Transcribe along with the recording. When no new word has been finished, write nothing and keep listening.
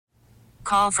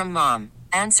Call from mom.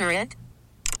 Answer it.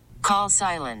 Call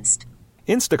silenced.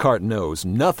 Instacart knows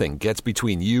nothing gets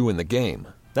between you and the game.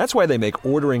 That's why they make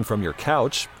ordering from your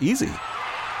couch easy.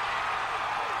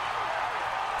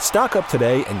 Stock up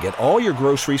today and get all your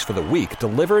groceries for the week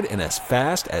delivered in as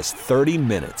fast as 30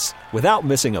 minutes without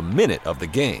missing a minute of the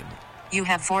game. You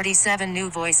have 47 new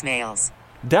voicemails.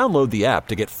 Download the app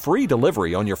to get free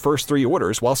delivery on your first 3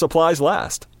 orders while supplies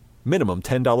last. Minimum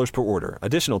 $10 per order.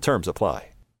 Additional terms apply.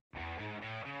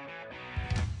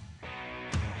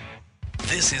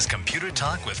 This is Computer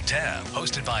Talk with Tab,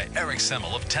 hosted by Eric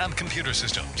Semmel of Tab Computer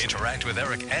Systems. Interact with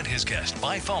Eric and his guest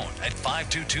by phone at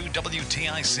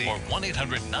 522-WTIC or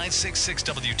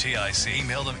 1-800-966-WTIC.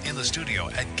 Email them in the studio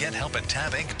at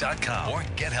gethelp@tabinc.com or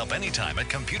get help anytime at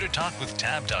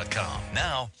computertalkwithtab.com.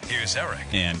 Now, here's Eric.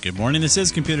 And good morning. This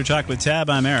is Computer Talk with Tab.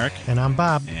 I'm Eric. And I'm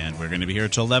Bob. And we're going to be here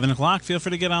till 11 o'clock. Feel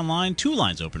free to get online. 2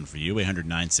 lines open for you,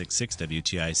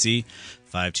 800-966-WTIC.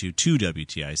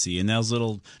 522-WTIC. And those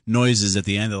little noises at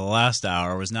the end of the last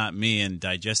hour was not me and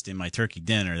digesting my turkey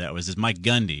dinner. That was Mike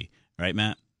Gundy. Right,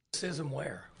 Matt? Racism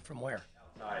where? From where?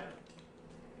 Outside.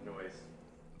 Noise.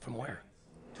 From where?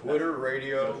 Twitter,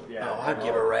 radio. Yeah. Oh, I'd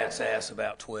give a rat's ass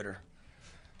about Twitter.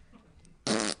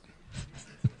 It's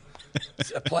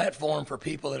a platform for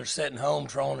people that are sitting home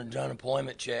drawing an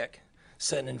unemployment check,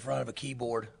 sitting in front of a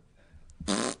keyboard.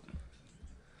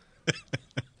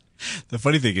 The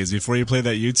funny thing is, before you play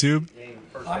that YouTube,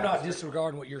 I'm not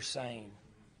disregarding what you're saying.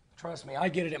 Trust me, I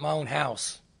get it at my own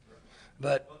house.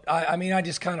 But, I mean, I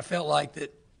just kind of felt like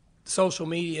that social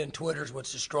media and Twitter is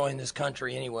what's destroying this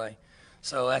country anyway.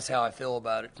 So that's how I feel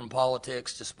about it, from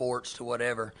politics to sports to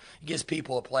whatever. It gives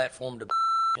people a platform to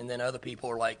and then other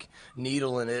people are like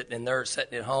needling it, and they're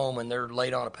sitting at home and they're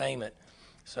late on a payment.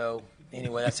 So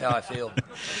anyway, that's how I feel.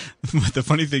 The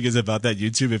funny thing is about that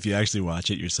YouTube, if you actually watch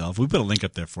it yourself, we put a link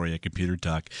up there for you at Computer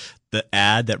Talk. The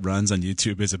ad that runs on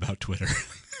YouTube is about Twitter.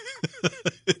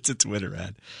 It's a Twitter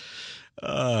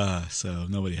ad. So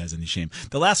nobody has any shame.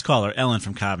 The last caller, Ellen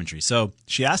from Coventry. So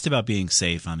she asked about being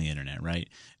safe on the internet, right?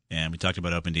 And we talked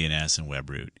about OpenDNS and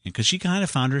WebRoot. Because she kind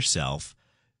of found herself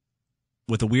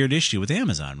with a weird issue with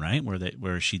Amazon, right?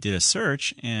 Where she did a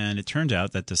search, and it turned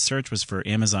out that the search was for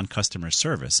Amazon customer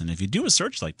service. And if you do a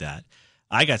search like that,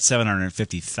 I got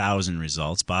 750,000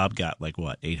 results. Bob got like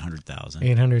what, 800,000?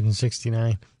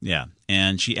 869. Yeah.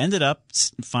 And she ended up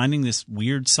finding this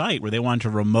weird site where they wanted to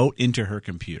remote into her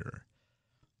computer.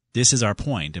 This is our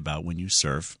point about when you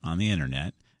surf on the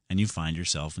internet and you find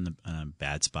yourself in a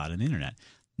bad spot on the internet.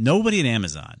 Nobody at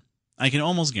Amazon, I can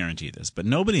almost guarantee this, but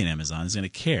nobody at Amazon is going to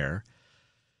care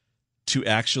to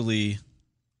actually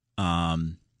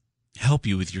help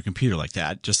you with your computer like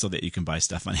that, just so that you can buy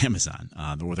stuff on Amazon,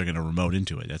 or they're going to remote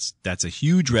into it. That's a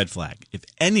huge red flag. If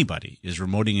anybody is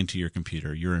remoting into your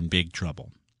computer, you're in big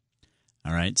trouble.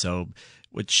 All right. So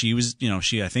what she was,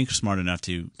 I think smart enough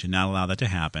to not allow that to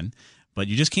happen. But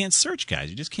you just can't search, guys.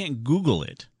 You just can't Google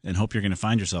it and hope you're going to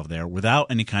find yourself there without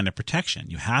any kind of protection.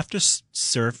 You have to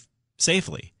surf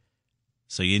safely.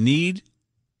 So you need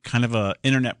kind of a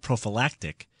internet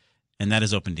prophylactic, and that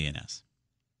is OpenDNS.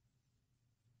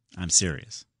 I'm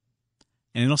serious,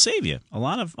 and it'll save you a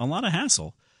lot of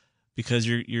hassle, because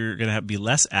you're going to be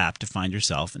less apt to find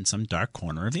yourself in some dark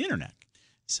corner of the internet.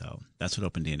 So that's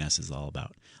what OpenDNS is all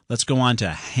about. Let's go on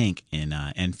to Hank in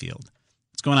Enfield.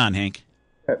 What's going on, Hank?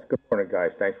 Yes, good morning, guys.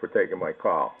 Thanks for taking my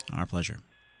call. Our pleasure.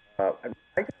 I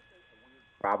got a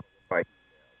problem with my,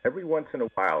 every once in a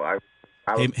while.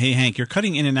 Hey, Hank, you're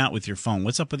cutting in and out with your phone.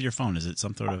 What's up with your phone? Is it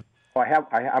some sort of?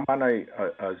 I'm on a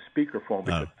speakerphone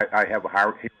because I have a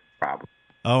hearing problem.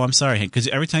 Oh, I'm sorry, Hank, because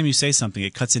every time you say something,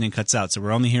 it cuts in and cuts out, so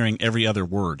we're only hearing every other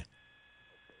word.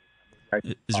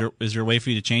 Is there a way for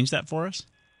you to change that for us?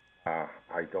 I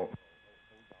don't.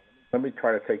 Let me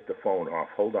try to take the phone off.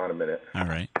 Hold on a minute. All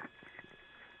right.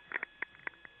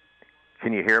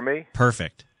 Can you hear me?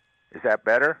 Perfect. Is that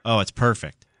better? Oh, it's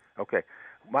perfect. Okay.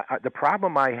 The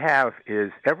problem I have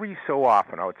is every so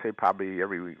often, I would say probably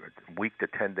every week to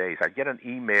 10 days, I get an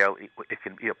email. It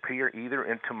can appear either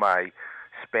into my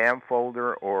spam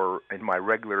folder or in my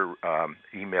regular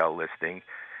email listing,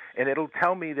 and it'll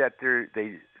tell me that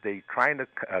they trying to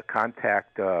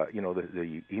contact the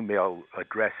email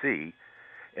addressee,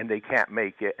 and they can't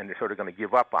make it, and they're sort of going to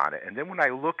give up on it. And then when I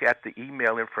look at the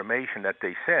email information that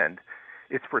they send,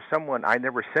 it's for someone I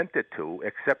never sent it to,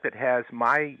 except it has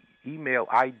my email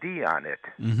ID on it.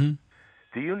 Mm-hmm.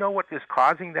 Do you know what is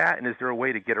causing that, and is there a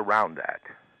way to get around that?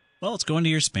 Well, it's going to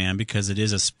your spam because it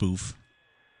is a spoof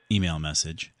email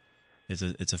message.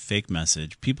 It's a fake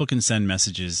message. People can send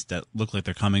messages that look like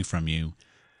they're coming from you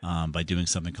by doing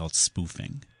something called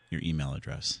spoofing your email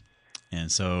address.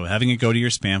 And so having it go to your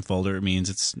spam folder means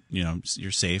it's,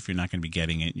 you're safe. You're not going to be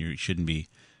getting it. You shouldn't be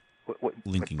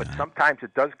linking but on sometimes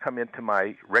it does come into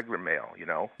my regular mail,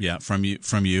 Yeah, from you.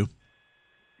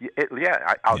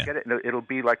 I'll get it, and it'll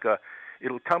be like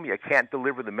it'll tell me I can't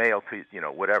deliver the mail to,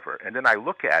 whatever. And then I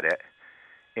look at it,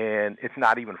 and it's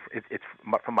not even, it's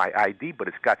from my ID, but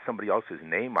it's got somebody else's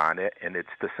name on it, and it's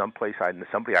to somebody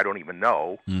I don't even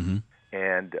know. Mm-hmm.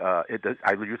 And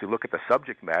I usually look at the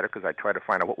subject matter because I try to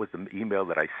find out what was the email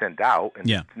that I sent out, and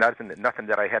it's nothing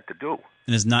that I had to do.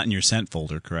 And it's not in your sent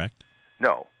folder, correct?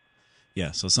 No.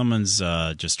 Yeah, so someone's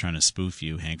just trying to spoof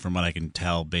you, Hank, from what I can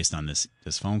tell based on this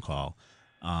phone call.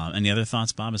 Any other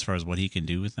thoughts, Bob, as far as what he can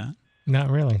do with that? Not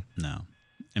really. No.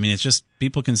 I mean, it's just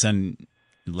people can send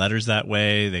letters that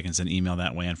way. They can send email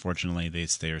that way. Unfortunately,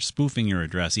 they are spoofing your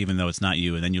address, even though it's not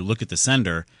you. And then you look at the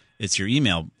sender, it's your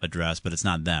email address, but it's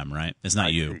not them, right? It's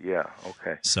not you. Yeah,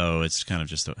 okay. So it's kind of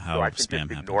just how so spam I can just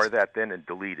ignore happens. that then and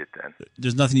delete it then?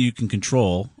 There's nothing you can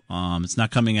control. It's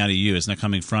not coming out of you. It's not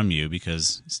coming from you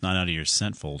because it's not out of your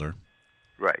sent folder.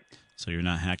 Right. So you're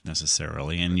not hacked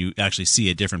necessarily, and you actually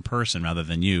see a different person rather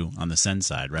than you on the send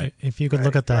side, right? If you could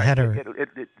look at the header.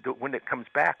 When it comes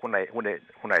back, when I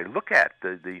look at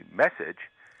the message,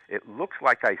 it looks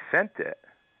like I sent it,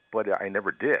 but I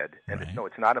never did. And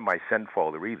it's not in my send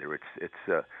folder either. It's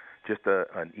just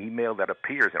an email that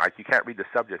appears, and you can't read the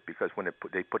subject because when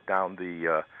they put down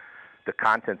the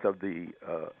contents of the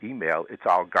email, it's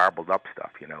all garbled up stuff,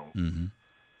 Mm-hmm.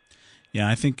 Yeah,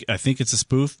 I think it's a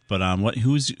spoof. But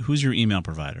who's your email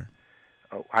provider?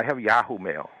 Oh, I have Yahoo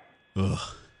Mail. Ugh,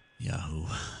 Yahoo.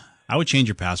 I would change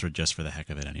your password just for the heck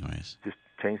of it, anyways. Just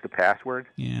change the password?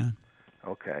 Yeah.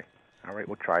 Okay. All right,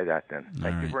 we'll try that then.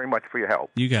 Thank you right. very much for your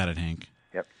help. You got it, Hank.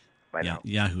 Yep. Bye now.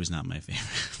 Yahoo's not my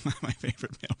favorite, my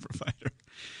favorite mail provider.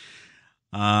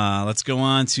 Let's go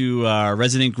on to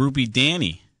resident groupie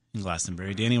Danny in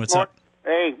Glastonbury. Danny, what's up?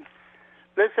 Hey,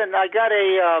 listen, I got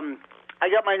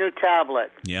my new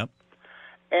tablet. Yep.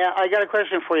 And I got a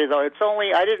question for you though. I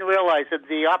didn't realize that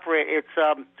it's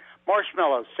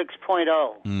Marshmallow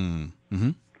 6.0.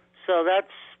 Mm-hmm. So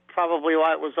that's probably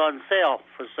why it was on sale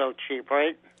for so cheap,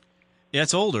 right? Yeah,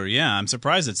 it's older. Yeah, I'm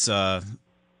surprised it's running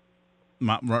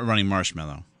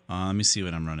Marshmallow. Let me see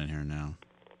what I'm running here now.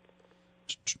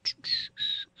 You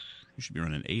should be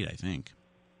running 8, I think.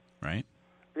 Right?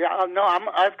 Yeah, no,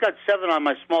 I've got 7 on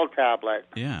my small tablet.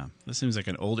 Yeah, this seems like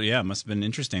an older. Yeah, it must have been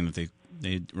interesting that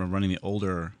they were running the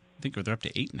older. I think they're up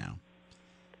to 8 now.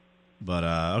 But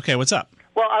okay, what's up?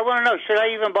 Well, I want to know, should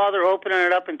I even bother opening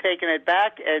it up and taking it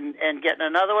back and getting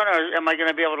another one, or am I going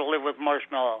to be able to live with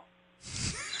Marshmallow?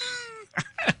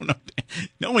 I don't know.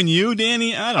 Knowing you,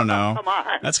 Danny, I don't know. Come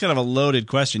on. That's kind of a loaded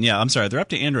question. Yeah, I'm sorry. They're up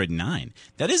to Android 9.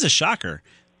 That is a shocker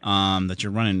that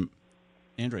you're running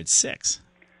Android 6.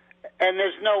 And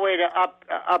there's no way to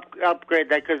upgrade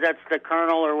that because that's the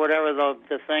kernel or whatever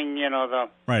the thing,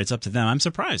 Right, it's up to them. I'm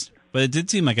surprised. But it did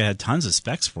seem like it had tons of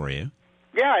specs for you.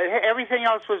 Yeah, everything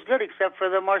else was good except for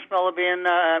the Marshmallow being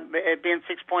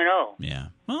 6.0. Yeah.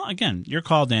 Well, again, your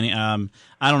call, Danny. I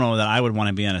don't know that I would want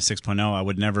to be on a 6.0. I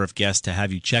would never have guessed to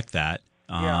have you check that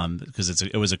because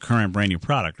it was a current brand new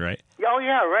product, right? Oh,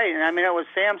 yeah, right. I mean, it was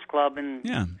Sam's Club.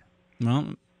 Yeah.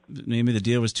 Well, maybe the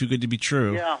deal was too good to be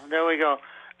true. Yeah, there we go.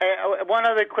 One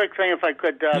other quick thing, if I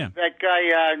could. That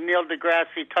guy, Neil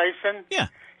deGrasse Tyson. Yeah.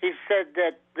 He said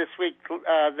that this week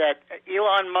that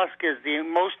Elon Musk is the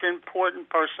most important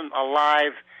person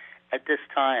alive at this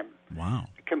time. Wow.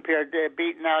 Compared to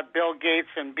beating out Bill Gates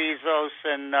and Bezos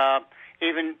and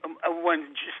even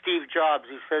when Steve Jobs.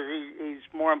 He says he's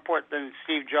more important than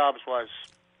Steve Jobs was.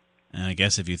 And I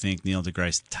guess if you think Neil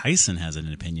deGrasse Tyson has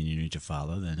an opinion you need to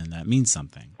follow, then that means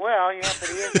something. Well, yeah, but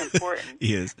he is important.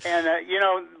 He is. And,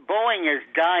 Boeing is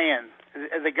dying.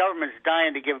 The government's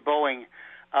dying to give Boeing,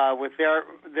 with their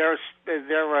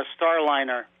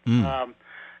Starliner,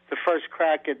 the first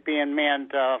crack at being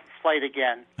manned flight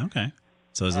again. Okay.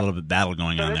 So there's a little bit of battle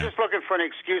going on there. They're just looking for an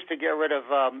excuse to get rid of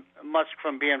Musk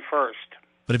from being first.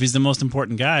 But if he's the most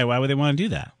important guy, why would they want to do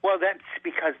that? Well, that's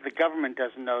because the government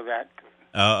doesn't know that.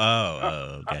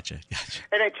 Oh, gotcha.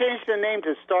 And they changed the name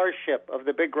to Starship of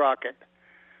the big rocket.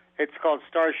 It's called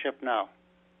Starship now.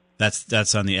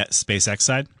 That's on the SpaceX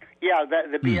side? Yeah,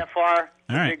 the BFR,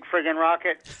 the big friggin'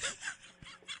 rocket.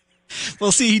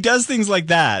 Well, see, he does things like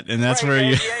that, and that's where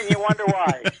you... Yeah, you wonder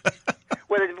why.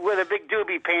 with a big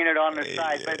doobie painted on the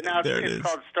side, but now it's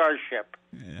called Starship.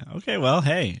 Yeah. Okay, well,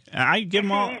 hey, I give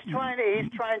him all... He's trying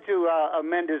to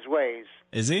amend his ways.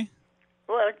 Is he?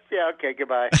 Well, yeah, okay,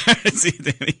 goodbye. See,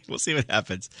 Danny, we'll see what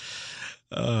happens.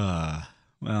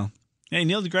 Well, hey,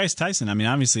 Neil deGrasse Tyson, I mean,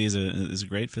 obviously is a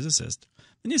great physicist,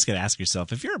 then you just got to ask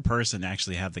yourself, if you're a person that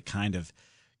actually have the kind of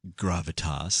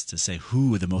gravitas to say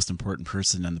who the most important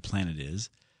person on the planet is,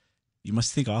 you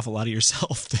must think awful lot of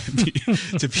yourself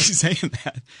to be saying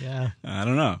that. Yeah. I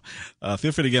don't know.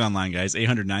 Feel free to get online, guys.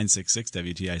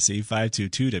 800-966-WTIC,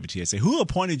 522-WTIC. Who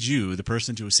appointed you the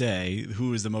person to say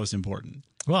who is the most important?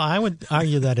 Well, I would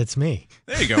argue that it's me.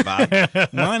 There you go, Bob.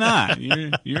 Why not?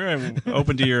 You're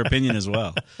open to your opinion as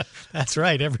well. That's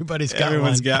right. Everyone's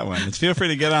got one. Feel free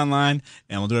to get online,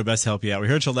 and we'll do our best to help you out. We're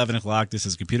here till 11 o'clock. This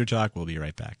is Computer Talk. We'll be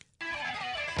right back.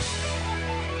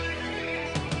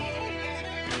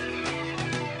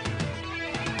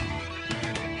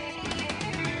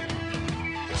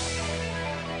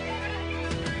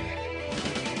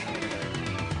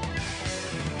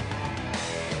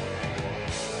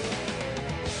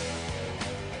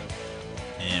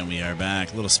 We are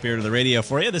back. A little spirit of the radio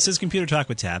for you. This is Computer Talk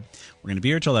with Tab. We're going to be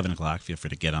here till 11 o'clock. Feel free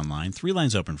to get online. 3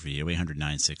 lines open for you.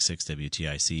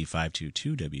 800-966-WTIC,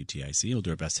 522-WTIC. We'll do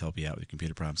our best to help you out with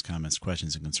computer problems, comments,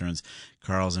 questions, and concerns.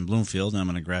 Carl's in Bloomfield, and I'm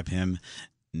going to grab him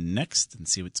next and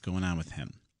see what's going on with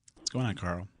him. What's going on,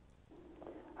 Carl?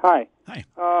 Hi. Hi.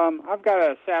 I've got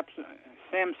a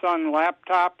Samsung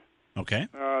laptop. Okay.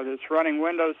 That's running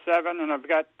Windows 7, and I've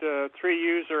got 3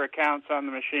 user accounts on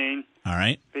the machine. All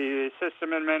right. The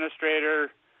system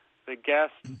administrator, the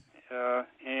guest,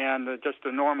 and just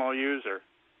a normal user.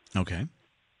 Okay.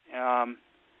 I'm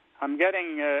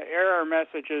getting error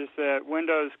messages that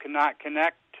Windows cannot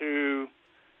connect to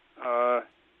the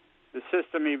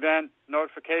system event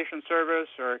notification service,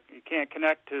 or you can't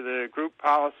connect to the group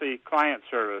policy client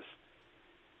service.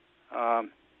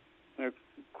 The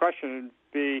question would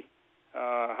be,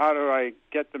 how do I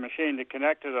get the machine to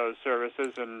connect to those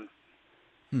services? And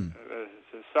as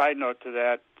a side note to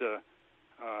that,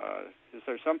 is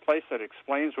there some place that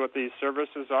explains what these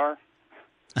services are?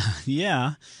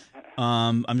 Yeah.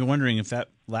 I'm wondering if that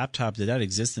laptop, did that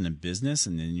exist in a business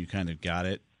and then you kind of got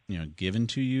it, given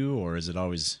to you, or has it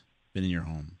always been in your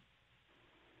home?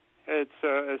 It's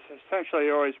essentially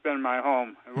always been my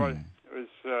home. It was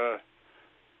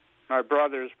my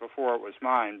brother's before it was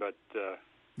mine, but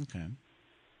okay.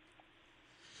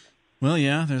 Well,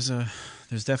 yeah, there's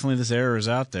definitely this errors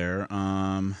out there.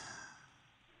 Trying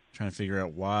to figure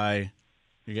out why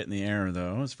you're getting the error,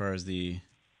 though, as far as the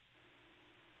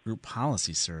group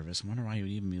policy service. I wonder why you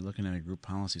would even be looking at a group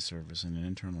policy service in an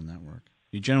internal network.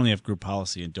 You generally have group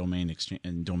policy and domain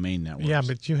networks. Yeah,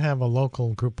 but you have a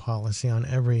local group policy on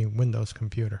every Windows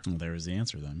computer. Well, there is the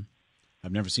answer then.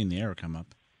 I've never seen the error come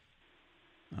up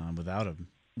without a.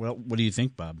 Well, what do you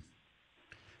think, Bob?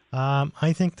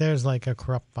 I think there's like a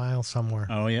corrupt file somewhere.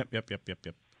 Oh, yep.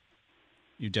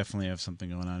 You definitely have something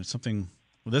going on. It's something.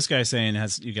 Well, this guy's saying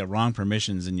you got wrong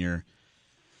permissions in your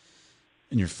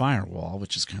firewall,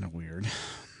 which is kind of weird.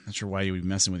 Not sure why you would be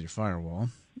messing with your firewall.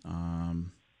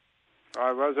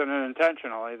 I wasn't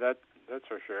intentionally. That's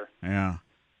for sure. Yeah.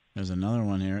 There's another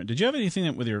one here. Did you have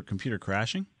anything with your computer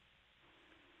crashing?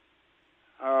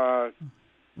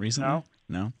 Recently?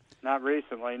 No. Not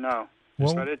recently, no.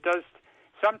 Well, but it does.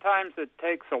 Sometimes it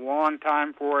takes a long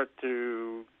time for it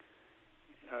to,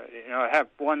 have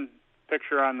one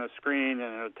picture on the screen,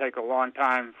 and it'll take a long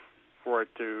time for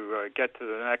it to get to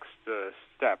the next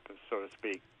step, so to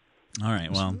speak. All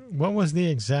right, well. What was the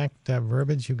exact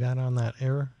verbiage you got on that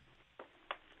error?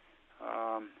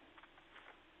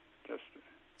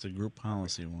 It's a group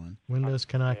policy one. Windows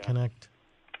cannot connect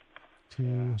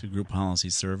to group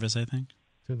policy service, I think.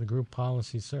 To the group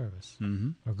policy service.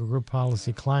 Mm-hmm. Or group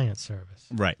policy client service.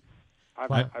 Right.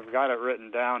 I've got it written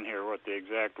down here what the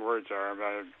exact words are.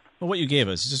 Well, what you gave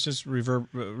us, just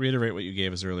reiterate what you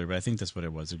gave us earlier, but I think that's what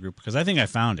it was, a group, because I think I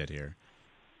found it here.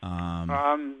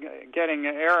 I'm getting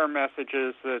error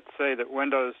messages that say that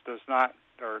Windows does not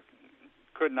or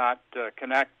could not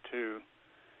connect to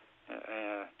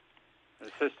the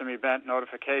system event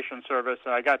notification service.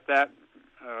 I got that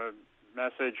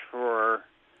message for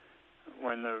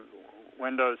when the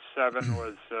Windows 7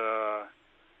 was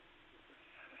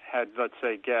had, let's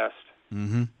say, guest.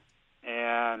 Mm-hmm.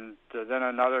 And then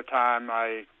another time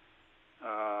I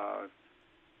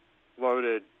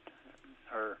loaded,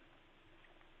 or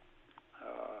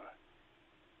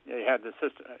you had the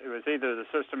system. It was either the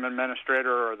system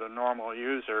administrator or the normal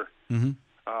user. Mm-hmm.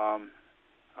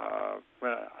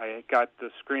 When I got the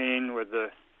screen with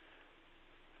the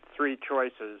 3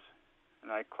 choices,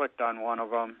 and I clicked on one of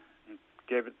them, and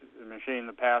gave the machine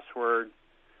the password,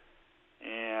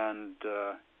 and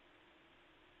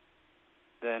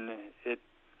then it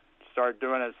started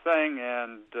doing its thing,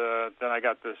 and then I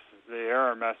got the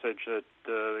error message that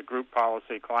the group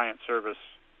policy client service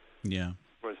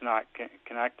was not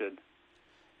connected.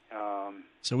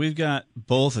 So we've got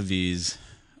both of these.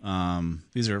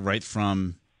 These are right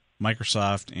from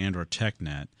Microsoft and or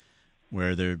TechNet,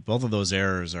 where both of those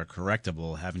errors are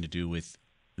correctable, having to do with,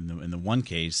 in the one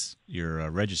case, your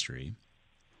registry.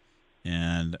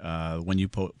 And when you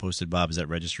posted, Bob, is that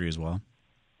registry as well?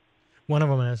 One of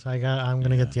them is. I'm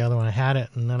going to get the other one. I had it,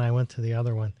 and then I went to the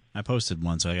other one. I posted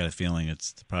one, so I got a feeling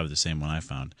it's probably the same one I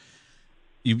found.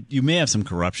 You may have some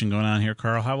corruption going on here,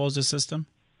 Carl. How old is this system?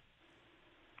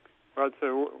 Well, it's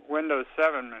a Windows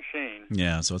 7 machine.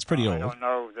 Yeah, so it's pretty old. I don't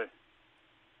know.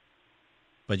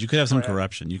 But you could have some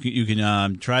corruption. You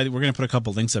can try. We're going to put a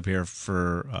couple links up here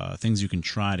for things you can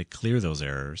try to clear those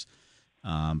errors.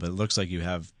 But it looks like you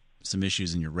have some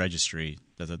issues in your registry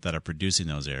that are producing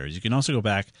those errors. You can also go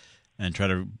back and try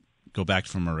to go back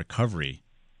from a recovery.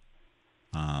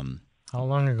 How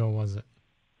long ago was it?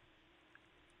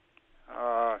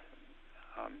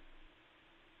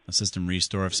 A system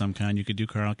restore of some kind you could do,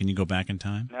 Carl? Can you go back in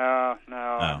time? No,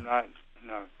 I'm not.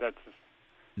 No, that's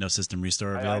no system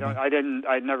restore available.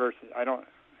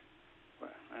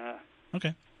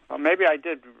 Okay. Well, maybe I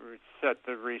did set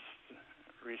the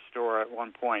restore at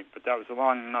one point, but that was a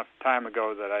long enough time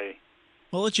ago that I.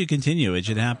 Well, it should continue. It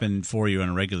should happen for you on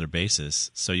a regular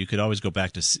basis. So you could always go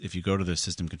back to, if you go to the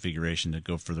system configuration to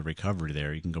go for the recovery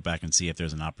there, you can go back and see if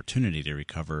there's an opportunity to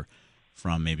recover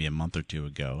from maybe a month or two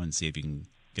ago and see if you can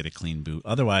get a clean boot.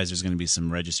 Otherwise, there's going to be some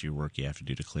registry work you have to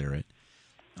do to clear it.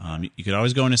 You could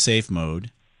always go into safe mode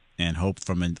and hope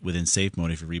from within safe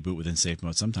mode, if you reboot within safe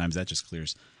mode, sometimes that just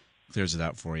clears it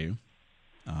out for you.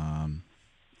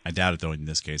 I doubt it, though, in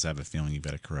this case. I have a feeling you've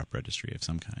got a corrupt registry of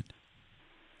some kind.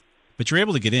 But you're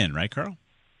able to get in, right, Carl?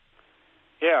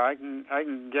 Yeah, I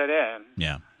can get in.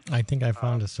 Yeah. I think I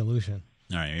found a solution.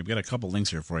 All right, we've got a couple links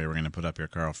here for you. We're going to put up here,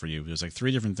 Carl, for you. There's like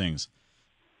 3 different things.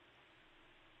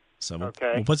 So we'll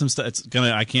put some stuff.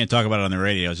 I can't talk about it on the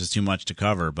radio. It's just too much to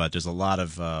cover. But there's a lot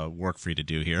of work for you to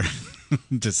do here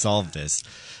to solve this.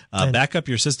 Back up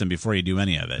your system before you do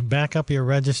any of it. Back up your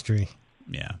registry.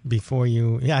 Yeah.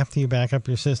 After you back up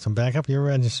your system, back up your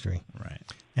registry. Right.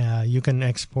 You can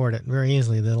export it very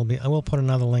easily. I will put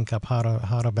another link up how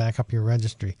to back up your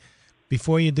registry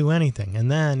before you do anything.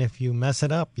 And then if you mess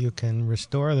it up, you can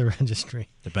restore the registry.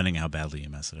 Depending how badly you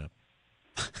mess it up.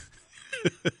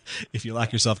 If you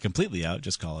lock yourself completely out,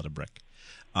 just call it a brick.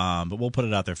 But we'll put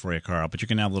it out there for you, Carl. But you're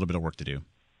going to have a little bit of work to do.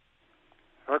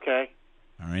 Okay.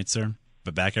 All right, sir.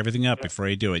 But back everything up before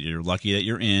you do it. You're lucky that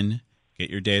you're in. Get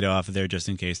your data off of there just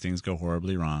in case things go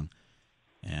horribly wrong.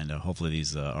 And hopefully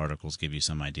these articles give you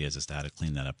some ideas as to how to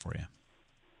clean that up for you.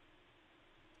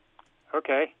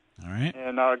 Okay. All right.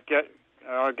 And I'll get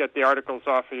the articles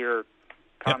off of your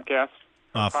Comcast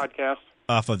podcast.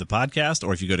 Off of the podcast,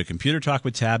 or if you go to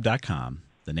computertalkwithtab.com,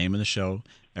 the name of the show,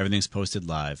 everything's posted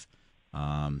live,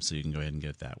 so you can go ahead and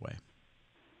get it that way.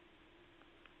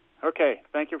 Okay.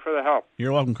 Thank you for the help.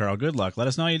 You're welcome, Carl. Good luck. Let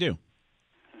us know how you do.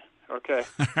 Okay.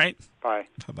 All right. Bye.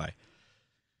 Bye-bye.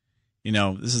 You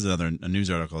know, this is a news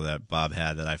article that Bob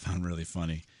had that I found really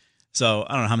funny. So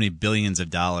I don't know how many billions of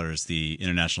dollars the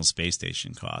International Space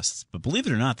Station costs, but believe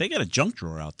it or not, they got a junk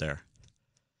drawer out there.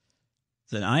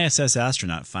 An ISS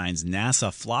astronaut finds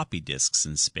NASA floppy disks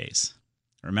in space.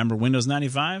 Remember Windows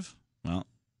 95? Well,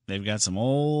 they've got some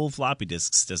old floppy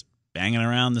disks just banging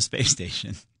around the space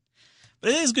station.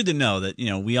 But it is good to know that,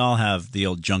 we all have the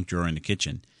old junk drawer in the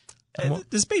kitchen.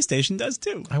 The space station does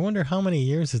too. I wonder how many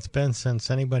years it's been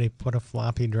since anybody put a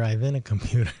floppy drive in a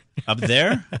computer. Up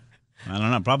there? I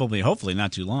don't know. Probably, hopefully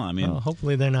not too long.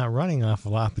 Hopefully they're not running off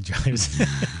floppy drives.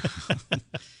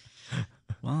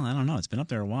 Well, I don't know. It's been up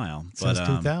there a while. Since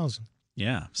 2000.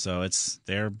 Yeah, so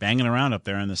they're banging around up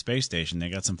there in the space station.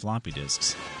 They got some floppy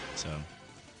disks. So,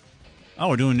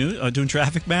 we're doing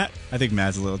traffic, Matt? I think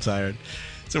Matt's a little tired.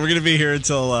 So we're going to be here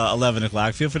until 11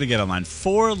 o'clock. Feel free to get online.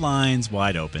 4 lines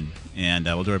wide open. And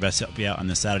we'll do our best to help you out on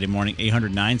this Saturday morning.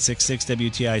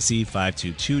 800-966-WTIC,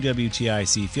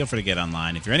 522-WTIC. Feel free to get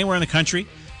online. If you're anywhere in the country,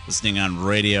 listening on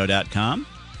radio.com,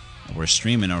 we're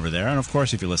streaming over there. And, of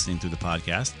course, if you're listening through the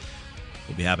podcast,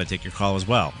 we'll be happy to take your call as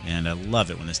well. And I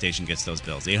love it when the station gets those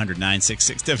bills.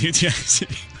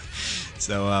 800-966-WTIC.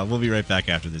 So we'll be right back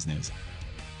after this news.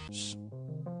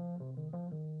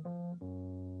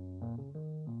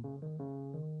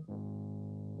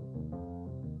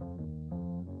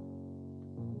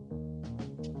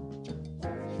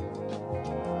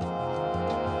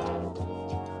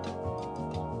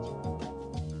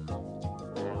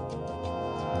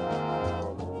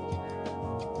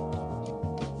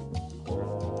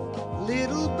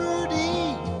 Little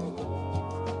birdie,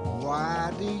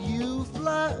 why do you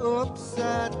fly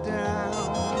upside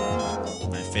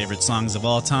down? My favorite songs of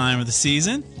all time of the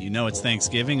season. You know it's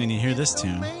Thanksgiving when you hear this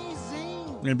tune.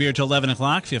 We're going to be here till 11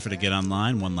 o'clock. Feel free to get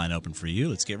online. One line open for you.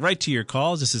 Let's get right to your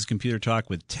calls. This is Computer Talk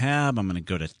with Tab. I'm going to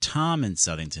go to Tom in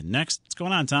Southington next. What's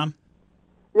going on, Tom?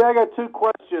 Yeah, I got two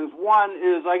questions. One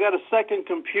is I got a second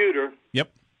computer. Yep.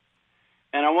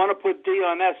 And I want to put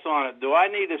DNS on it. Do I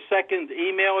need a second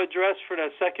email address for that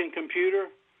second computer?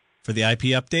 For the IP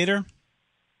updater?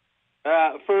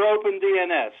 For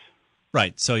OpenDNS.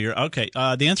 Right. So you're okay.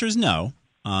 The answer is no.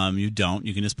 You don't.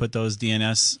 You can just put those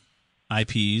DNS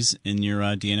IPs in your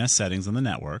DNS settings on the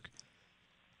network.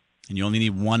 And you only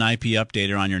need one IP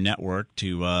updater on your network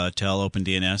to tell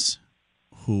OpenDNS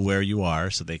where you are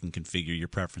so they can configure your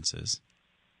preferences.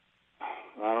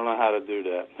 I don't know how to do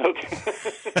that.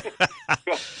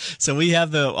 Okay. So we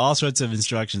have all sorts of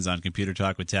instructions on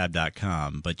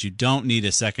computertalkwithtab.com, but you don't need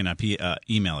a second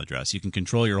email address. You can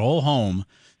control your whole home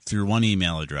through one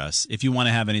email address if you want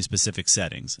to have any specific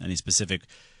settings, any specific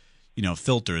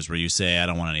filters where you say, I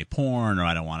don't want any porn or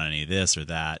I don't want any this or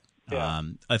that. Yeah.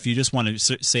 If you just want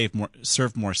to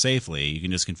surf more safely, you can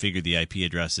just configure the IP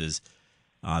addresses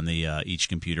on the each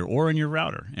computer or in your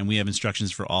router. And we have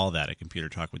instructions for all that at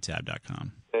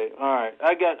computertalkwithtab.com. Okay, all right.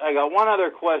 I got one other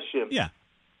question. Yeah.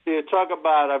 You talk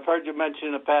about, I've heard you mention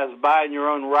in the past, buying your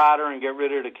own router and get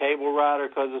rid of the cable router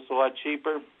because it's a lot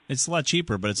cheaper. It's a lot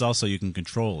cheaper, but it's also you can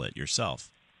control it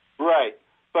yourself. Right.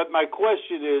 But my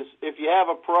question is, if you have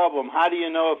a problem, how do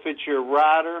you know if it's your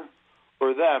router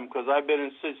or them? Because I've been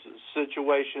in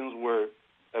situations where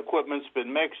equipment's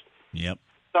been mixed. Yep.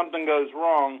 Something goes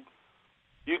wrong.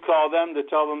 You call them to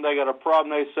tell them they got a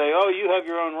problem. They say, oh, you have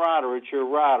your own router. It's your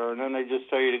router. And then they just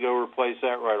tell you to go replace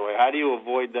that right away. How do you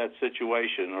avoid that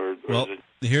situation? Well,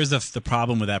 here's the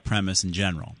problem with that premise in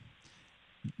general.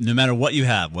 No matter what you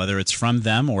have, whether it's from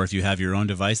them or if you have your own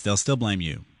device, they'll still blame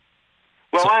you.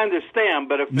 Well, I understand,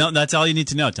 but if... No, that's all you need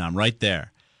to know, Tom, right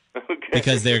there. Okay.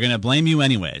 Because they're going to blame you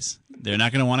anyways. They're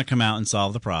not going to want to come out and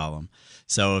solve the problem.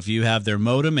 So if you have their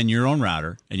modem and your own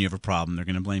router and you have a problem, they're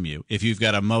going to blame you. If you've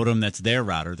got a modem that's their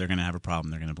router, they're going to have a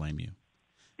problem. They're going to blame you.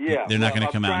 Yeah, they're not going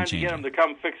to come out and change it. I'm trying to get them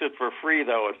to come fix it for free,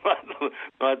 though.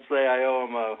 Let's say I owe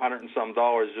them $100 and some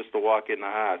just to walk in the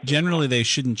house. Generally, they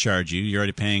shouldn't charge you. You're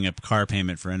already paying a car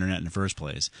payment for internet in the first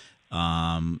place.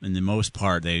 In the most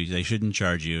part, they shouldn't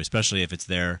charge you, especially if it's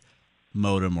their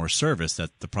modem or service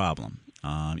that's the problem.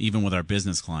 Even with our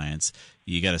business clients,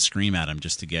 you got to scream at them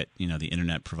just to get the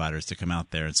internet providers to come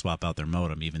out there and swap out their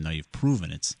modem, even though you've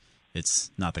proven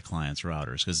it's not the client's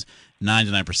routers. Because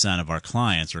 99% of our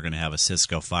clients are going to have a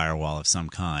Cisco firewall of some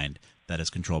kind that is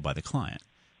controlled by the client.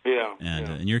 Yeah.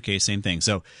 And in your case, same thing.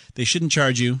 So they shouldn't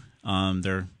charge you.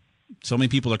 So many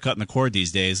people are cutting the cord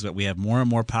these days, but we have more and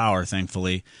more power,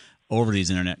 thankfully, over these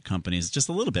internet companies, just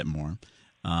a little bit more.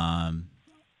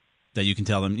 That you can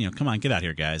tell them, come on, get out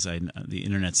here, guys. The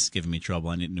internet's giving me trouble.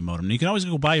 I need a new modem. And you can always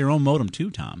go buy your own modem too,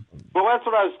 Tom. Well, that's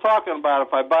what I was talking about.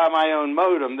 If I buy my own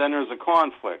modem, then there's a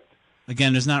conflict.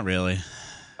 Again, there's not really.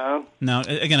 Oh? No.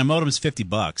 Again, a modem's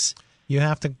 $50. You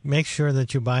have to make sure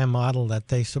that you buy a model that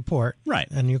they support. Right.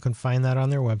 And you can find that on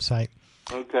their website.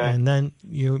 Okay. And then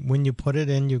when you put it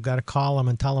in, you've got to call them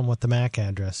and tell them what the MAC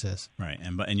address is. Right.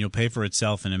 And you'll pay for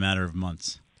itself in a matter of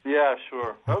months. Yeah,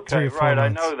 sure. Okay, 3 or 4 right.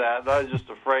 months. I know that. I was just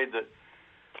afraid that,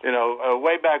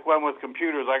 way back when with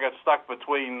computers, I got stuck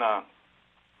between,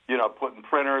 putting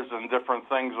printers and different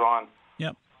things on.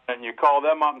 Yep. And you call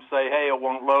them up and say, hey, it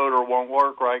won't load or won't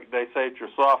work right. They say it's your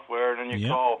software, and then you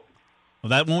call. Well,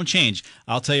 that won't change.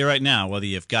 I'll tell you right now, whether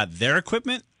you've got their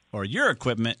equipment or your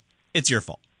equipment, it's your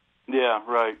fault. Yeah,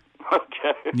 right.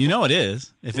 Okay. You know it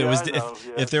is. If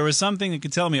there was something that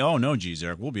could tell me, oh no, geez,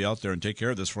 Eric, we'll be out there and take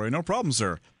care of this for you. No problem,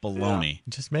 sir. Baloney. Yeah.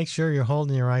 Just make sure you're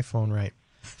holding your iPhone right.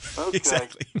 Okay.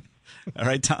 Exactly. All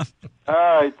right, Tom. All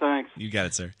right, thanks. You got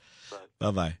it, sir.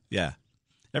 Bye. Yeah.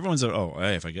 Everyone's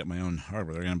hey, if I get my own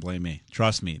hardware, they're going to blame me.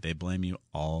 Trust me, they blame you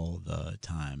all the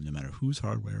time, no matter whose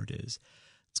hardware it is.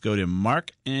 Let's go to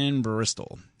Mark in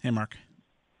Bristol. Hey, Mark.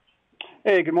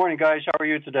 Hey, good morning, guys. How are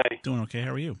you today? Doing okay.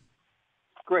 How are you?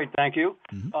 Great, thank you.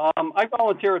 Mm-hmm. I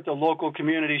volunteer at the local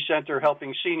community center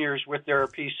helping seniors with their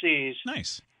PCs.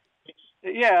 Nice.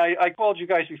 Yeah, I called you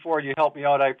guys before. You helped me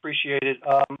out. I appreciate it.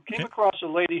 Came across a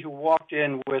lady who walked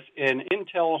in with a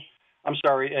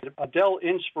Dell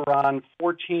Inspiron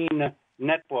 14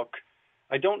 netbook.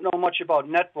 I don't know much about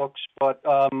netbooks, but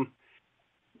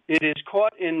it is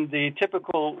caught in the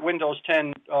typical Windows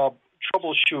 10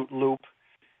 troubleshoot loop,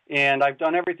 and I've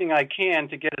done everything I can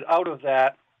to get it out of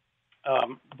that.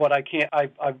 But I can't.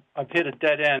 I've hit a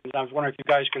dead end, and I was wondering if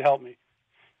you guys could help me.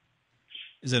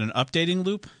 Is it an updating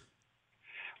loop?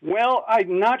 Well,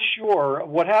 I'm not sure.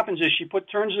 What happens is she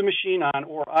turns the machine on,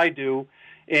 or I do,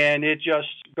 and it just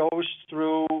goes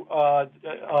through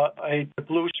the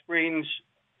blue screens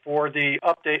for the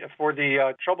update for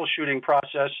the troubleshooting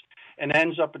process, and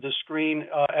ends up at the screen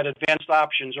at advanced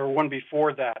options or one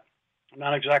before that. I'm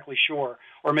not exactly sure,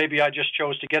 or maybe I just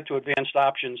chose to get to advanced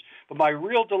options. But my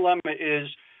real dilemma is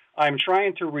I'm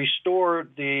trying to restore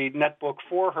the netbook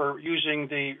for her using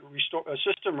the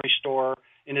system restore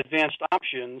in advanced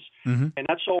options, and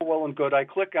that's all well and good. I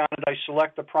click on it, I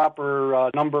select the proper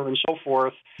number and so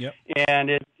forth, and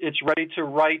it's ready to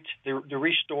write the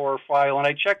restore file. And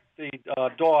I check the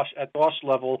DOS at DOS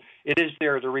level. It is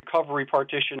there. The recovery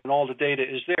partition and all the data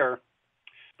is there.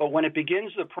 But when it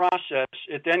begins the process,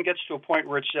 it then gets to a point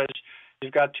where it says,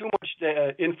 you've got too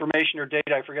much information or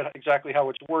data. I forget exactly how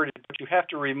it's worded, but you have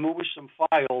to remove some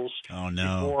files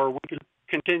before we can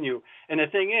continue. And the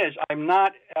thing is,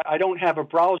 I don't have a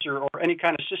browser or any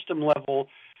kind of system level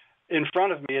in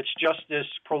front of me. It's just this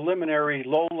preliminary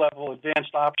low-level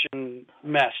advanced option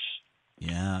mess.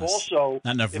 Yeah. Also,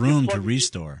 not enough room to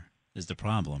restore is the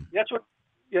problem. That's what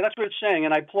it's saying.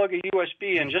 And I plug a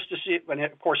USB in just to see it. And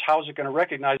of course, how's it going to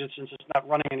recognize it since it's not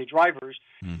running any drivers?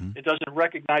 It doesn't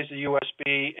recognize the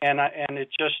USB, and it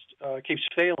just keeps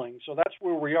failing. So that's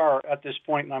where we are at this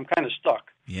point, and I'm kind of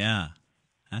stuck. Yeah.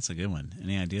 That's a good one.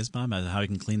 Any ideas, Bob, about how you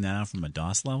can clean that out from a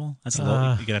DOS level? That's a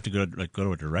low. You're gonna have to go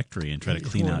to a directory and try to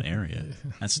clean out area.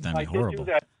 That's gonna be horrible.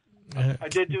 I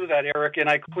did do that, Eric, and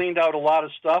I cleaned out a lot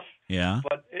of stuff. Yeah.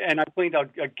 And I cleaned out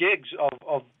gigs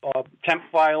of temp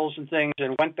files and things,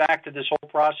 and went back to this whole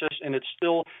process, and it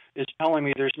still is telling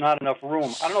me there's not enough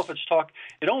room. I don't know if it's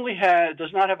It only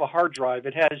does not have a hard drive.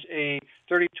 It has a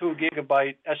 32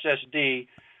 gigabyte SSD,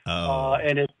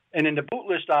 and in the boot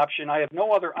list option, I have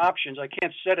no other options. I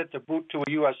can't set it to boot to a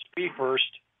USB first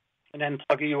and then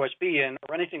plug a USB in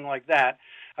or anything like that.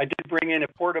 I did bring in a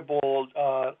portable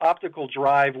optical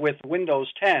drive with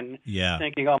Windows 10,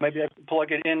 thinking, maybe I can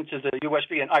plug it into the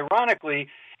USB. And ironically,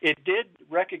 it did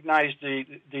recognize the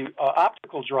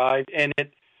optical drive, and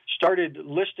it started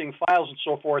listing files and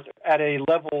so forth at a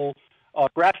level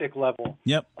graphic level.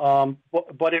 Yep.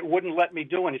 But it wouldn't let me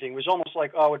do anything. It was almost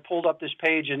like, it pulled up this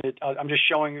page, and I'm just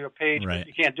showing you a page, but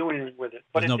you can't do anything with it.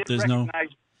 But there's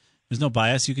no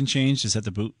BIOS you can change to set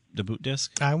the boot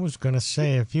disk? I was going to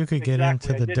say, if you could get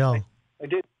into the Dell. I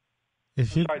did.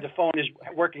 Sorry, the phone is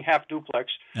working half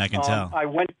duplex. I can tell. I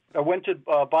went to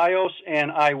BIOS,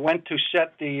 and I went to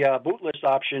set the boot list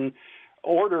option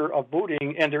order of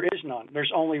booting, and there is none.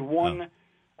 There's only one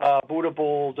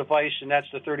bootable device, and that's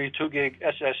the 32 gig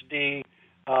SSD,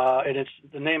 and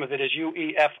the name of it is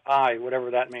UEFI,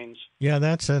 whatever that means. Yeah,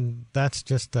 that's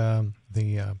just the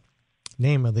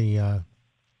name of the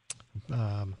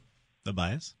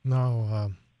BIOS.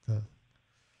 No, the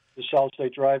solid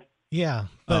state drive. Yeah,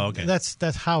 but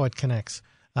that's how it connects.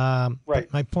 Right.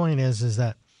 But my point is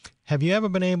that have you ever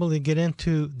been able to get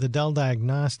into the Dell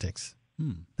Diagnostics?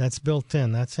 That's built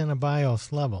in. That's in a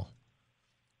BIOS level.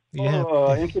 You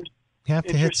have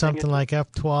to hit something like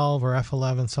F12 or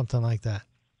F11, something like that.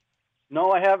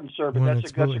 No, I haven't, sir, but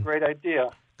that's a great idea.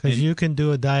 Because you can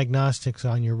do a diagnostics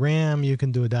on your RAM, you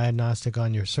can do a diagnostic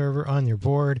on your server, on your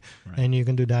board, and you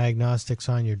can do diagnostics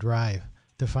on your drive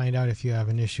to find out if you have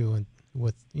an issue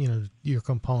with your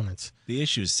components. The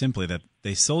issue is simply that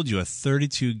they sold you a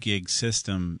 32 gig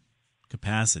system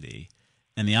capacity,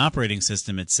 and the operating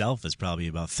system itself is probably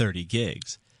about 30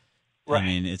 gigs. Right. I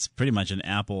mean, it's pretty much an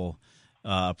Apple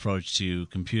approach to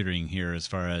computing here as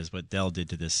far as what Dell did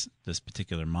to this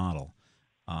particular model.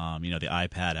 The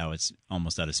iPad, how it's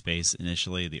almost out of space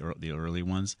initially, the early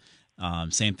ones.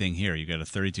 Same thing here. You've got a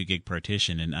 32 gig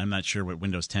partition, and I'm not sure what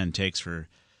Windows 10 takes for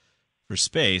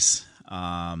space, but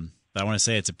I want to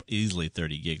say it's easily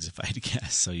 30 gigs if I had to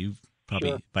guess. So you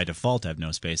probably by default have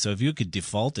no space. So if you could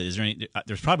default it,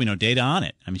 there's probably no data on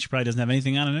it. I mean, she probably doesn't have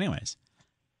anything on it anyways.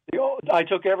 I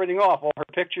took everything off, all her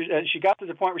pictures. And she got to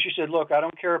the point where she said, look, I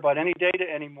don't care about any data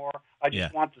anymore. I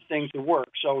just want the thing to work.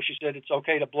 So she said it's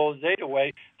okay to blow the data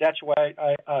away. That's why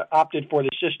I opted for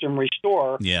the system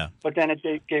restore. Yeah. But then it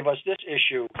gave us this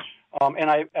issue.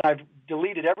 And I've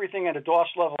deleted everything at a DOS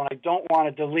level, and I don't want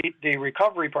to delete the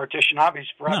recovery partition,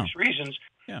 for obvious reasons.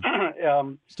 Yeah.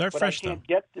 Start but fresh, I can't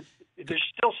get it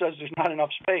still says there's not enough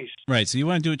space. Right. So you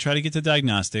want to try to get to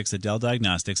diagnostics, the Dell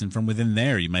Diagnostics, and from within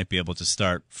there you might be able to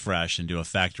start fresh and do a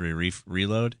factory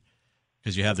reload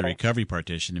because you have the recovery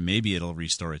partition, and maybe it'll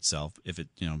restore itself.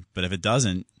 But if it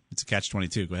doesn't, it's a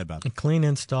catch-22. Go ahead, Bob. A clean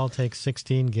install takes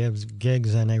 16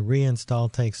 gigs, and a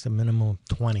reinstall takes a minimum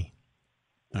of 20.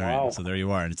 All right, so there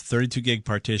you are. And it's a 32 gig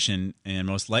partition and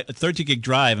a 32 gig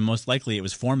drive, and most likely it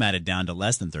was formatted down to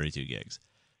less than 32 gigs.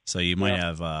 So you might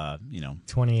have,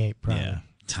 28 probably. Yeah,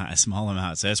 a small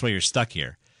amount. So that's why you're stuck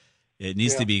here. It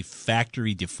needs to be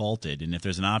factory defaulted, and if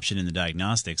there's an option in the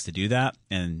diagnostics to do that,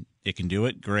 and it can do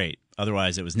it, great.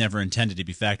 Otherwise, it was never intended to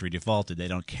be factory defaulted. They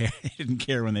don't care. They didn't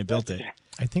care when they built it.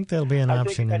 I think there'll be an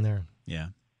option in there. Yeah.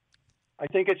 I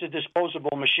think it's a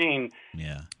disposable machine.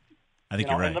 Yeah. I think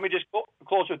you're right. And let me just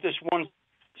close with this one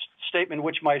statement,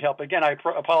 which might help. Again, I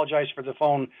apologize for the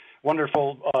phone.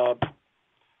 Wonderful.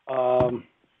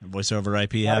 Voice over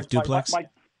IP half duplex?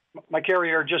 My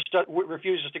carrier just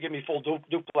refuses to give me full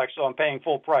duplex, so I'm paying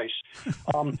full price.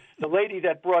 The lady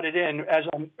that brought it in, as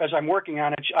I'm working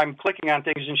on it, I'm clicking on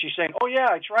things, and she's saying, "Oh yeah,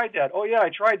 I tried that. Oh yeah, I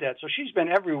tried that." So she's been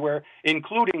everywhere,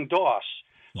 including DOS.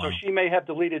 Wow. So she may have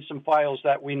deleted some files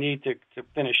that we need to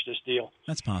finish this deal.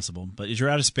 That's possible, but your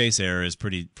out of space error is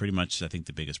pretty much, I think,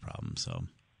 the biggest problem. So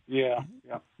yeah,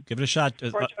 give it a shot.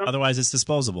 Otherwise, it's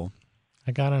disposable.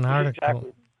 I got an article.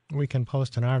 Exactly. We can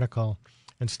post an article.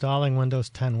 Installing Windows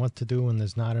 10, what to do when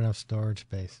there's not enough storage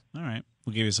space. All right.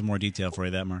 We'll give you some more detail for you,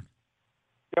 that, Mark.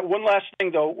 Yeah, one last thing,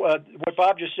 though. What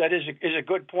Bob just said is a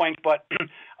good point, but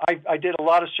I did a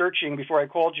lot of searching before I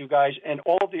called you guys, and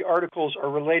all of the articles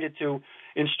are related to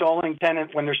installing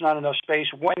Tenant when there's not enough space,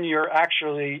 when your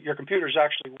computer's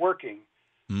actually working,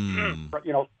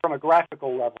 from a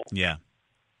graphical level. Yeah.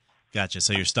 Gotcha.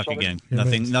 So you're stuck again.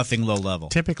 Nothing low level.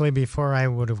 Typically, before I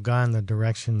would have gone the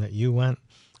direction that you went,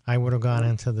 I would have gone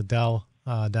into the Dell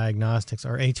diagnostics,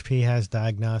 or HP has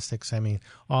diagnostics. I mean,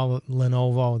 all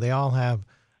Lenovo, they all have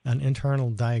an internal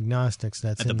diagnostics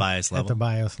that's at the BIOS level. At the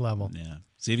BIOS level. Yeah.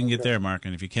 See if you can get there, Mark,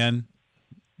 and if you can,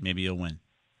 maybe you'll win.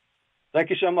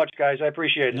 Thank you so much, guys. I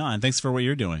appreciate it. No, and thanks for what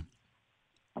you're doing.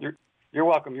 You're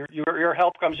welcome. Your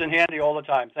help comes in handy all the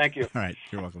time. Thank you. All right.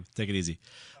 You're welcome. Take it easy.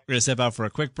 We're going to step out for a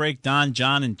quick break. Don,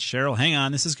 John, and Cheryl, hang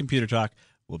on. This is Computer Talk.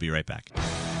 We'll be right back.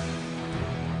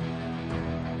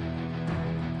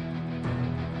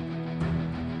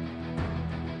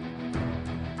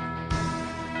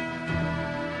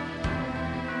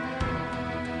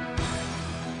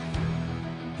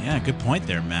 Yeah, good point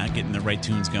there, Matt. Getting the right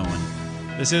tunes going.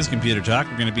 This is Computer Talk.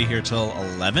 We're going to be here till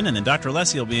 11, and then Dr.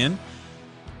 Alessi will be in,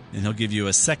 and he'll give you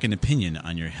a second opinion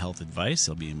on your health advice.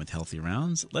 He'll be in with Healthy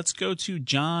Rounds. Let's go to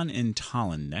John in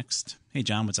Tallinn next. Hey,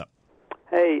 John, what's up?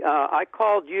 Hey, I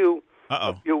called you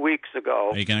a few weeks ago.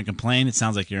 Are you going to complain? It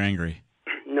sounds like you're angry.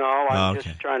 No, I'm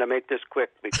just trying to make this quick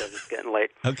because it's getting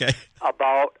late. Okay.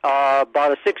 About a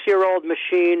 6-year-old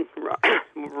machine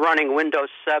running Windows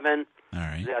 7. All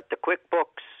right. That the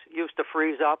QuickBooks used to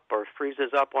freezes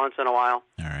up once in a while.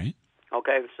 All right.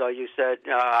 Okay, so you said,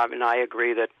 and I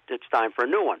agree that it's time for a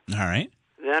new one. All right.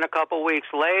 Then a couple weeks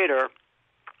later,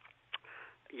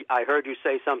 I heard you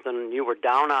say something. You were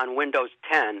down on Windows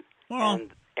 10,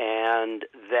 and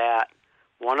that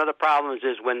one of the problems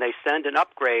is when they send an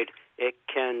upgrade, it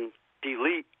can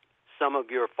delete some of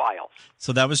your files.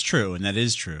 So that was true, and that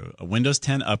is true. A Windows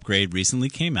 10 upgrade recently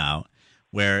came out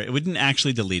where it wouldn't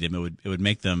actually delete them. It would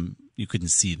make them, you couldn't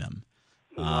see them.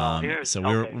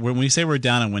 When we say we're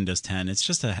down on Windows 10, it's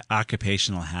just an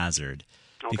occupational hazard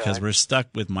because we're stuck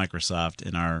with Microsoft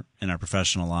in our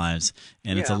professional lives,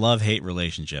 and it's a love-hate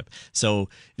relationship. So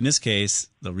in this case,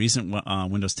 the recent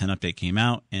Windows 10 update came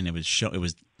out, and it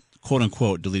was quote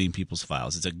unquote deleting people's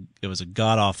files. It was a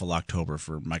god awful October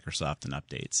for Microsoft and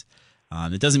updates.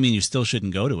 It doesn't mean you still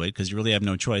shouldn't go to it because you really have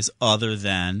no choice other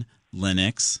than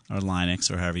Linux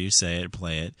or however you say it,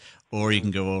 play it, or you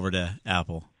can go over to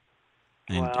Apple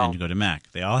and go to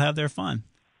Mac. They all have their fun.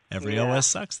 Every OS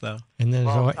sucks, though. And there's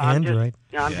Android.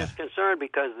 I'm just concerned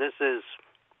because this is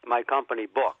my company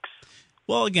books.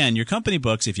 Well, again, your company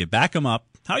books, if you back them up,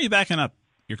 how are you backing up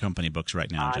your company books right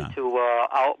now, John? Onto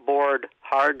outboard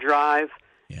hard drive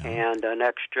and an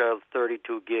extra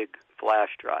 32-gig flash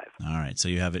drive. All right, so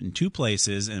you have it in two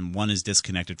places, and one is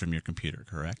disconnected from your computer,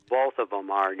 correct? Both of them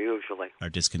are usually. Are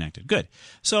disconnected. Good.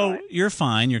 So you're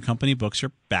fine. Your company books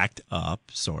are backed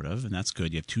up, sort of, and that's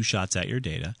good. You have two shots at your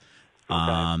data.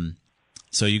 Okay.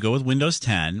 So you go with Windows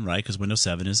 10, right, because Windows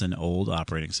 7 is an old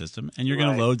operating system, and you're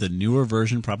going to load the newer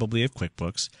version probably of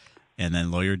QuickBooks and then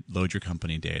load your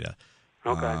company data.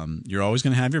 Okay. You're always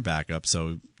going to have your backup,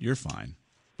 so you're fine.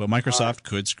 But Microsoft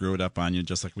could screw it up on you,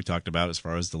 just like we talked about as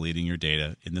far as deleting your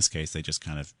data. In this case, they just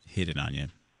kind of hit it on you.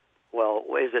 Well,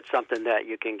 is it something that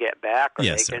you can get back? Or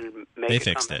yes, they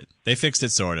fixed it. They fixed it,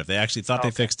 sort of. They actually thought they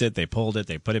fixed it. They pulled it.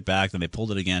 They put it back. Then they pulled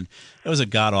it again. It was a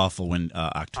god-awful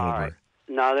October. All right.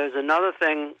 Now, there's another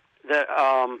thing that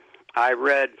I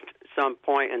read some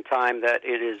point in time that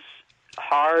it is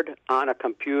hard on a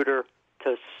computer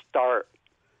to start.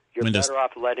 You're better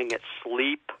off letting it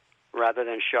sleep rather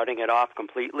than shutting it off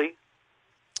completely?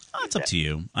 It's up to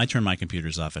you. I turn my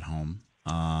computers off at home.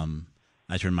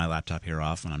 I turn my laptop here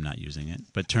off when I'm not using it,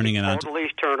 but turning it on. Totally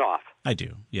turn off. I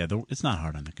do. Yeah, it's not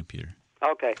hard on the computer.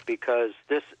 Okay, because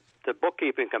the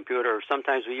bookkeeping computer,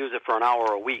 sometimes we use it for an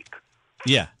hour a week.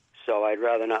 Yeah. So I'd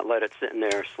rather not let it sit in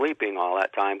there sleeping all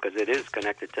that time because it is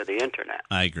connected to the internet.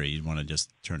 I agree. You'd want to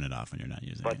just turn it off when you're not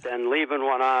using it. But then leaving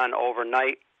one on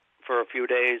overnight for a few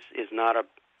days is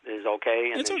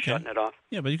okay, and it's then okay. shutting it off.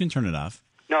 Yeah, but you can turn it off.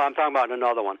 No, I'm talking about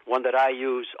another one that I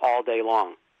use all day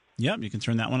long. Yep, you can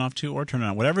turn that one off too, or turn it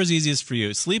on. Whatever is easiest for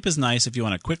you. Sleep is nice if you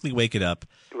want to quickly wake it up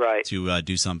to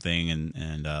do something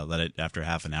and let it, after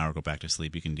half an hour, go back to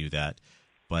sleep. You can do that.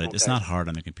 But it's not hard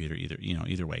on the computer either.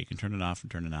 Either way, you can turn it off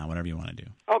and turn it on, whatever you want to do.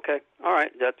 Okay, all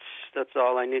right. That's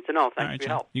all I need to know. Thanks for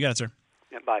your help. You got it, sir.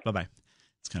 Yeah, bye. Bye-bye.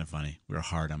 It's kind of funny. We're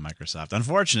hard on Microsoft.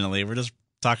 Unfortunately, we're just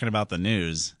talking about the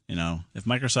news. If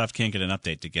Microsoft can't get an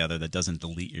update together that doesn't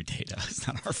delete your data, it's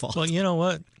not our fault. Well, you know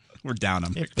what? We're down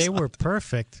on Microsoft. If they were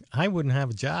perfect, I wouldn't have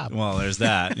a job. Well, there's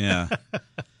that, yeah.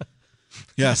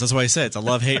 Yes, that's why I said it's a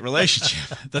love-hate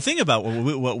relationship. The thing about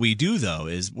what we do, though,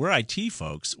 is we're IT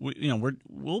folks.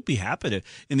 We'll be happy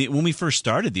to. When we first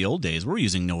started the old days, we were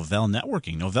using Novell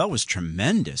networking. Novell was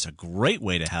tremendous, a great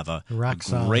way to have a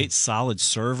great solid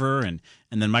server. And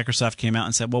then Microsoft came out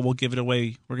and said, well, we'll give it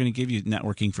away. We're going to give you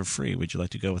networking for free. Would you like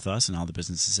to go with us? And all the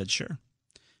businesses said, sure.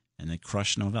 And they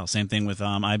crushed Novell. Same thing with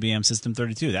IBM System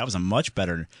 32. That was a much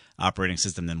better operating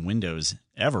system than Windows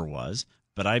ever was.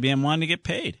 But IBM wanted to get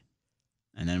paid.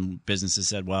 And then businesses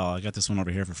said, well, I got this one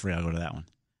over here for free. I'll go to that one.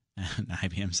 And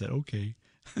IBM said, okay.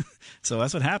 So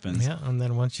that's what happens. Yeah, and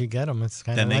then once you get them, it's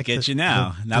kind of like Then they get you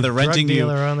now. Now they're renting you. The drug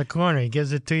dealer on the corner. He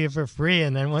gives it to you for free,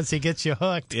 and then once he gets you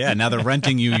hooked. Yeah, now they're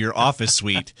renting you your office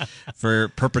suite for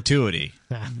perpetuity.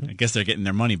 I guess they're getting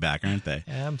their money back, aren't they?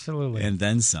 Absolutely. And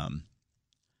then some.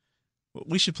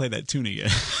 We should play that tune again.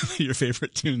 Your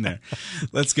favorite tune there.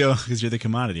 Let's go, because you're the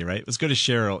commodity, right? Let's go to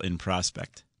Cheryl in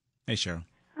Prospect. Hey, Cheryl.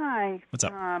 Hi. What's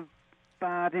up?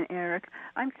 Bob and Eric.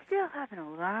 I'm still having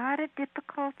a lot of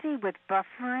difficulty with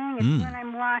buffering. It's when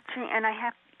I'm watching, and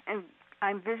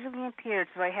I'm visually impaired,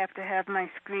 so I have to have my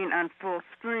screen on full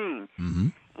screen. Mm-hmm.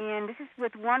 And this is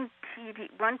with one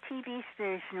TV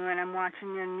station when I'm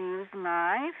watching your news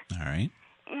live. All right.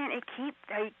 And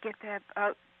I get that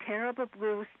terrible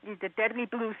the deadly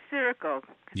blue circle.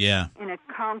 Yeah. And it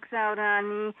conks out on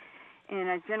me. And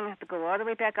I generally have to go all the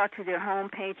way back out to their home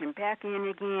page and back in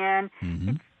again. Mm-hmm.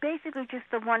 It's basically just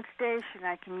the one station.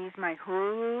 I can use my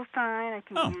Hulu fine. I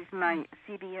can use my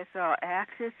CBS All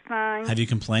Access fine. Have you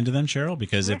complained to them, Cheryl?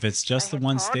 Because if it's just the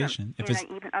one station, I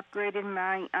even upgraded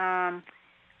my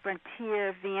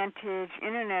Frontier Vantage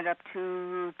Internet up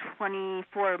to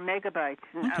 24 megabytes,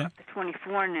 and up to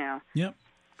 24 now. Yep.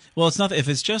 Well, it's not if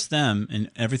it's just them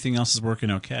and everything else is working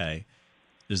okay.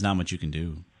 There's not much you can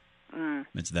do.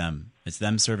 It's them. It's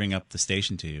them serving up the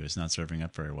station to you. It's not serving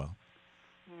up very well.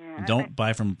 Yeah, don't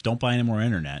buy any more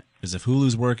internet, because if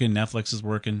Hulu's working, Netflix is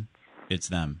working, it's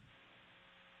them.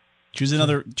 Choose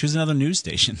another news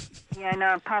station. Yeah, no,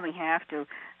 I probably have to.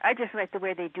 I just like the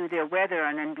way they do their weather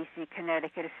on NBC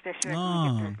Connecticut, especially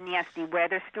when we get those nasty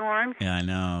weather storms. Yeah, I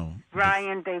know.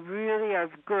 Ryan, they really are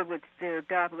good with their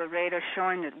Doppler radar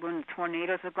showing that when the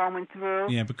tornadoes are going through.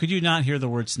 Yeah, but could you not hear the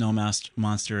word snow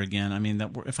monster again? I mean,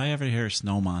 if I ever hear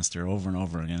snow monster over and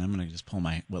over again, I'm going to just pull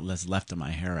what's left of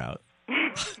my hair out.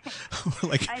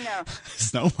 I know.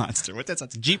 Snow monster. What that's a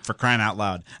Jeep, for crying out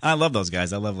loud. I love those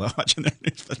guys. I love watching their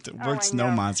news, but the word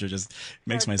snow monster just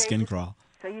makes my skin crawl.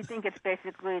 So you think it's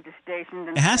basically the station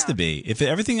themselves? It has to be. If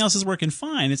everything else is working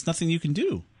fine, it's nothing you can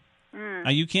do.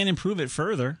 You can't improve it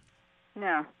further.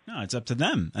 No, it's up to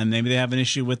them. And maybe they have an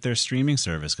issue with their streaming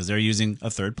service because they're using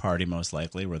a third party, most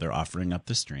likely, where they're offering up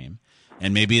the stream.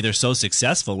 And maybe they're so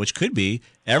successful, which could be,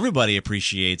 everybody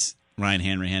appreciates Ryan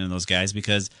Hanrahan and those guys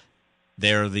because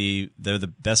they're the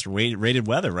best rated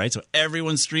weather, right? So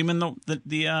everyone's streaming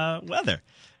the weather.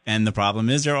 And the problem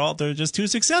is they're just too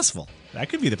successful. That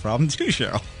could be the problem too,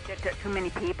 Cheryl. Too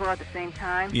many people at the same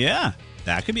time. Yeah,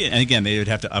 that could be it. And again, they would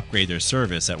have to upgrade their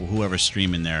service at whoever's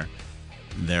streaming their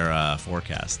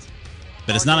forecast.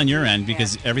 But it's not on your end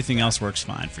because everything else works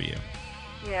fine for you.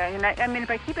 Yeah, and I mean,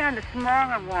 if I keep it on the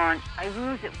smaller one, I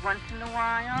lose it once in a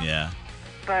while. Yeah.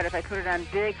 But if I put it on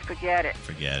big, forget it.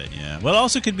 Forget it, yeah. Well, it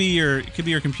also could be your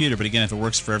computer, but again, if it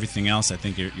works for everything else, I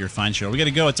think you're fine, Cheryl. We got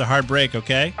to go. It's a hard break,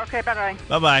 okay? Okay, bye-bye.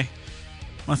 Bye-bye.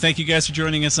 Well, thank you guys for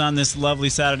joining us on this lovely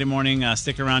Saturday morning.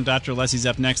 Stick around. Dr. Alessi's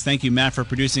up next. Thank you, Matt, for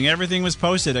producing. Everything was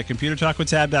posted at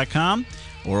computertalkwithtab.com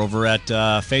or over at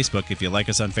Facebook. If you like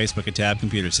us on Facebook at Tab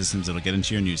Computer Systems, it'll get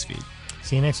into your newsfeed.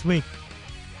 See you next week.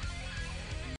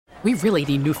 We really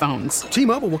need new phones.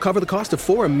 T-Mobile will cover the cost of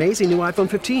 4 amazing new iPhone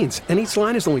 15s, and each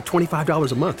line is only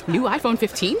 $25 a month. New iPhone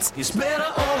 15s? It's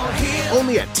better over here.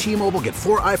 Only at T-Mobile, get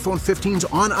 4 iPhone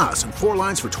 15s on us and 4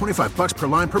 lines for $25 per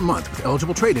line per month with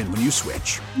eligible trade-in when you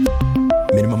switch.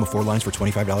 Minimum of 4 lines for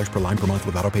 $25 per line per month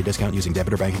with autopay discount using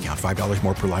debit or bank account. $5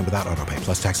 more per line without autopay,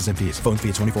 plus taxes and fees. Phone fee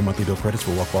at 24 monthly bill credits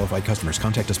for well-qualified customers.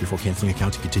 Contact us before canceling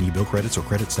account to continue bill credits or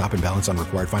credit stop and balance on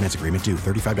required finance agreement due.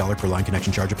 $35 per line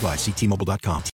connection charge applies. See T-Mobile.com.